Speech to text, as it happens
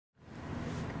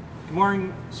Good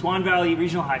morning, Swan Valley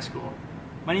Regional High School.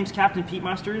 My name is Captain Pete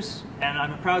Musters, and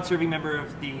I'm a proud serving member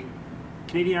of the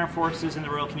Canadian Armed Forces and the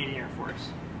Royal Canadian Air Force.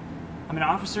 I'm an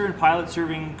officer and pilot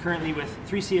serving currently with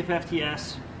 3CF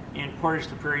FTS in Portage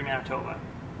la Prairie, Manitoba.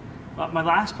 My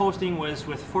last posting was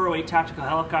with 408 Tactical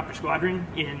Helicopter Squadron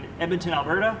in Edmonton,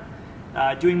 Alberta,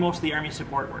 doing most of the Army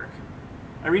support work.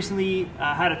 I recently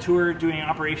had a tour doing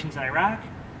operations in Iraq,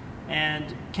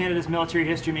 and Canada's military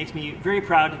history makes me very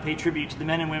proud to pay tribute to the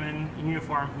men and women in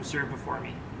uniform who served before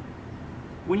me.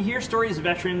 When you hear stories of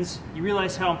veterans, you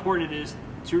realize how important it is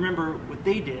to remember what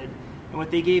they did and what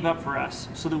they gave up for us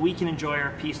so that we can enjoy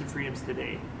our peace and freedoms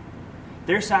today.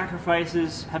 Their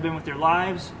sacrifices have been with their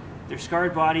lives, their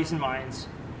scarred bodies and minds,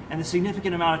 and the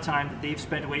significant amount of time that they've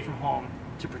spent away from home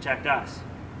to protect us.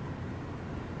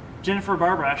 Jennifer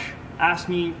Barbrush asked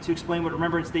me to explain what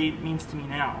Remembrance Day means to me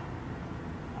now.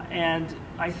 And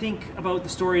I think about the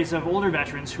stories of older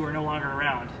veterans who are no longer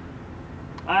around.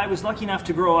 I was lucky enough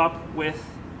to grow up with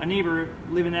a neighbor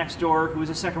living next door who was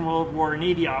a Second World War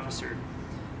Navy officer.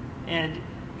 And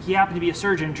he happened to be a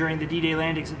surgeon during the D-Day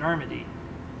landings at Normandy.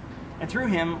 And through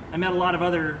him, I met a lot of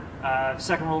other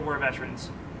Second World War veterans.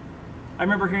 I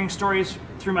remember hearing stories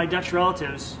through my Dutch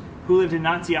relatives who lived in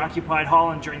Nazi-occupied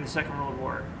Holland during the Second World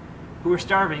War, who were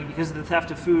starving because of the theft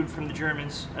of food from the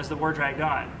Germans as the war dragged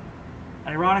on.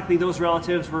 And ironically, those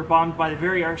relatives were bombed by the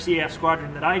very RCAF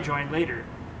squadron that I joined later.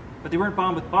 But they weren't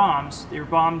bombed with bombs, they were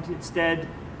bombed instead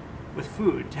with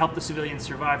food to help the civilians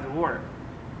survive the war.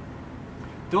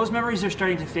 Those memories are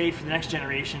starting to fade for the next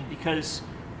generation because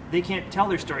they can't tell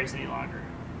their stories any longer.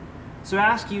 So I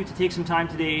ask you to take some time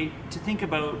today to think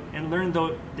about and learn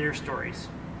their stories.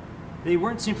 They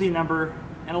weren't simply a number,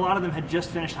 and a lot of them had just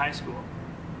finished high school.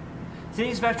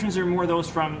 Today's veterans are more those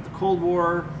from the Cold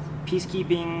War,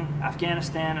 peacekeeping,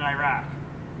 Afghanistan, and Iraq.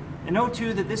 And know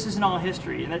too that this isn't all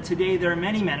history, and that today there are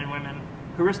many men and women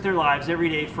who risk their lives every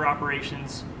day for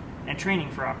operations and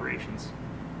training for operations.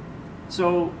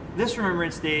 So this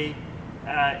Remembrance Day,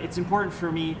 it's important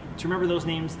for me to remember those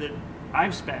names that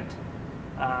I've spent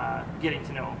getting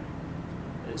to know.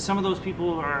 Some of those people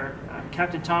are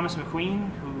Captain Thomas McQueen,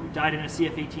 who died in a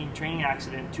CF-18 training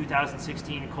accident in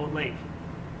 2016 in Cold Lake.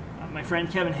 My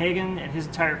friend Kevin Hagan and his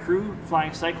entire crew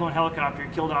flying a Cyclone helicopter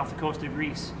killed off the coast of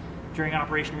Greece during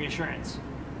Operation Reassurance.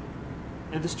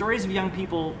 Now, the stories of young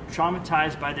people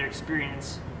traumatized by their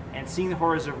experience and seeing the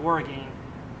horrors of war again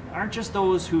aren't just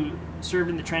those who served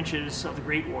in the trenches of the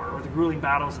Great War or the grueling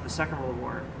battles of the Second World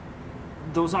War.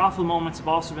 Those awful moments have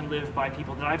also been lived by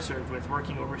people that I've served with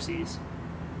working overseas.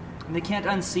 And they can't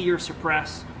unsee or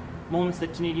suppress moments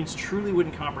that Canadians truly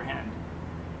wouldn't comprehend.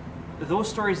 Those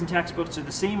stories and textbooks are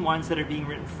the same ones that are being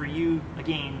written for you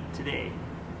again today.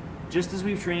 Just as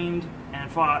we've trained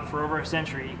and fought for over a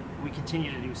century, we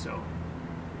continue to do so.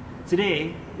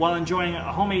 Today, while enjoying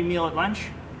a homemade meal at lunch,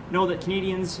 know that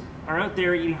Canadians are out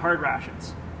there eating hard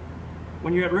rations.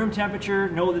 When you're at room temperature,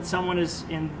 know that someone is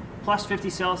in plus 50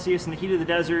 Celsius in the heat of the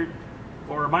desert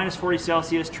or minus 40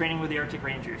 Celsius training with the Arctic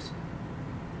Rangers.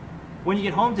 When you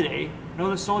get home today, know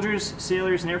that soldiers,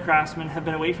 sailors, and aircraftsmen have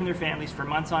been away from their families for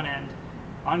months on end,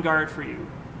 on guard for you.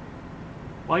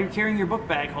 While you're carrying your book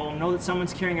bag home, know that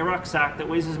someone's carrying a rucksack that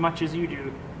weighs as much as you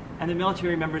do, and that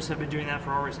military members have been doing that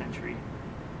for over a century.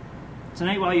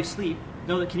 Tonight while you sleep,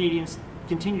 know that Canadians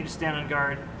continue to stand on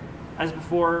guard as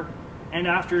before and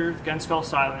after the guns fell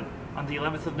silent on the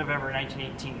 11th of November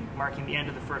 1918, marking the end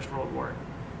of the First World War.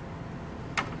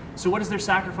 So what has their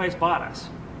sacrifice bought us?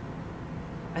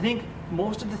 I think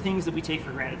most of the things that we take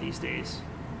for granted these days.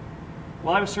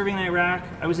 While I was serving in Iraq,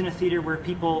 I was in a theater where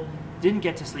people didn't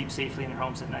get to sleep safely in their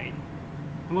homes at night.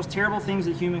 The most terrible things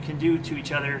that humans can do to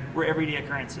each other were everyday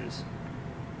occurrences.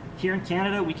 Here in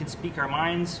Canada, we can speak our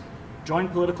minds, join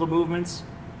political movements,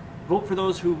 vote for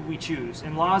those who we choose,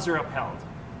 and laws are upheld.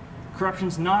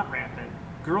 Corruption's not rampant.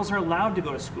 Girls are allowed to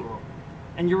go to school,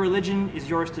 and your religion is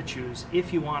yours to choose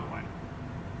if you want one.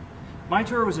 My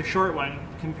tour was a short one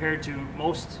compared to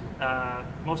most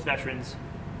veterans,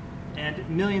 and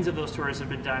millions of those tours have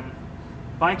been done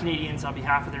by Canadians on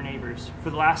behalf of their neighbors for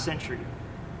the last century.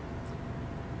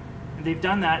 And they've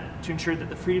done that to ensure that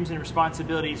the freedoms and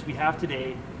responsibilities we have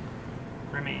today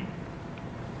remain.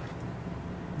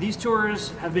 These tours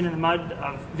have been in the mud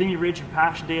of Vimy Ridge and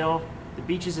Passchendaele, the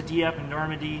beaches of Dieppe and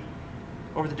Normandy,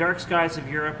 over the dark skies of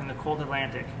Europe and the cold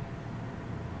Atlantic,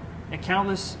 and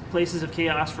countless places of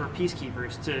chaos for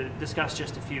peacekeepers, to discuss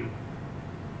just a few.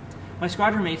 My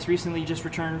squadron mates recently just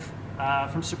returned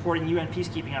from supporting UN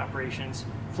peacekeeping operations,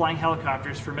 flying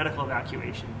helicopters for medical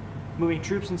evacuation, moving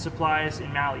troops and supplies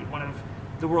in Mali, one of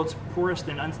the world's poorest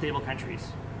and unstable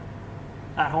countries.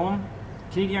 At home,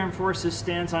 Canadian Armed Forces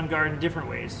stands on guard in different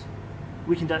ways,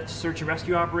 We conduct search and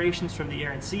rescue operations from the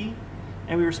air and sea,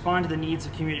 and we respond to the needs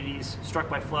of communities struck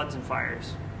by floods and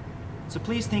fires. So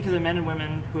please think of the men and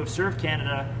women who have served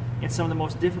Canada in some of the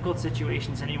most difficult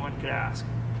situations anyone could ask.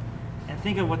 And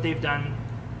think of what they've done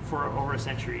for over a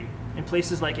century in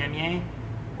places like Amiens,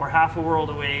 or half a world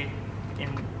away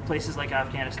in places like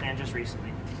Afghanistan just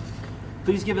recently.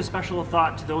 Please give a special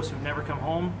thought to those who've never come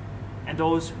home and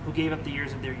those who gave up the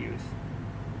years of their youth.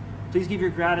 Please give your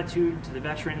gratitude to the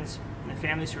veterans and the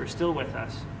families who are still with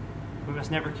us. We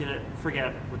must never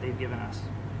forget what they've given us.